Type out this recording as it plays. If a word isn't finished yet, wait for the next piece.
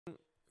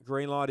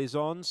Green light is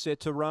on, set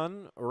to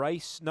run.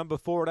 Race number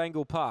 4 at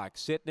Angle-Park.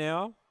 Set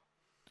now.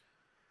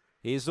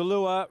 Here's the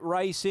lure,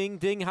 racing.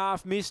 Ding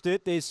half missed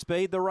it. There's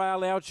speed, the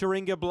rail,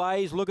 Alturinga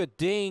Blaze. Look at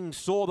Ding,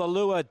 saw the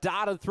lure,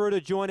 darted through to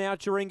join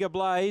Alturinga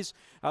Blaze.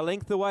 A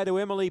length away to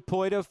Emily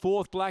Poiter.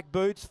 4th, Black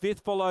Boots.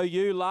 5th, Follow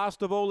You.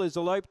 Last of all is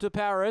Elope to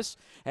Paris.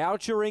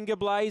 Alturinga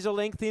Blaze a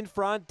length in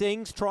front.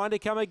 Ding's trying to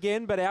come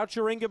again, but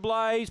Alturinga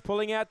Blaze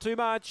pulling out too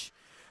much.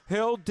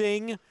 Hurled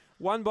Ding,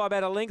 won by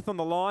about a length on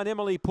the line.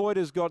 Emily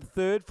Poiter's got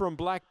 3rd from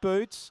Black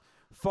Boots.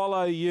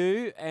 Follow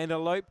You and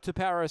Elope to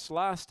Paris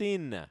last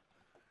in.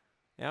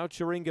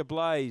 Alturinga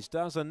Blaze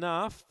does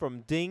enough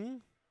from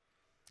Ding.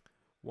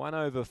 1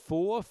 over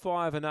 4,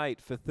 5 and 8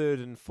 for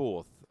 3rd and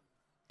 4th.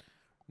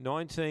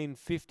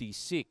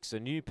 1956, a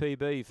new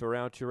PB for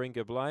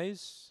Alturinga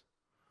Blaze.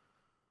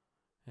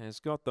 Has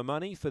got the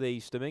money for the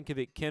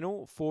Stamenkovic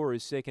Kennel. 4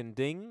 is 2nd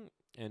Ding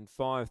and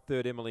 5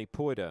 3rd Emily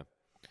Poiter.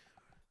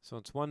 So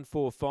it's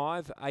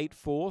 145, 8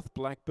 4th,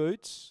 Black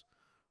Boots.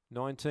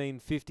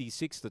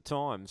 1956 the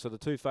time, so the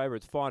two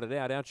favourites fight it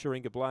out.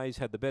 Alturinga Blaze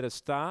had the better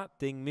start.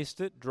 Ding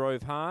missed it,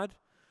 drove hard.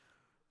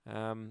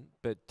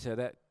 But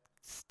that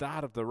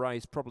start of the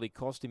race probably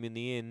cost him in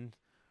the end.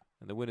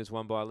 And the winner's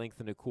won by a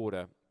length and a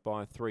quarter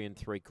by 3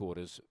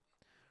 3/4.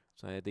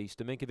 So the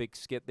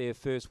Stamenkovics get their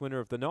first winner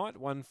of the night,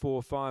 1,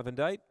 4, 5 and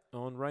 8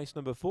 on race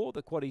number 4.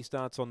 The quaddie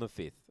starts on the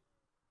 5th.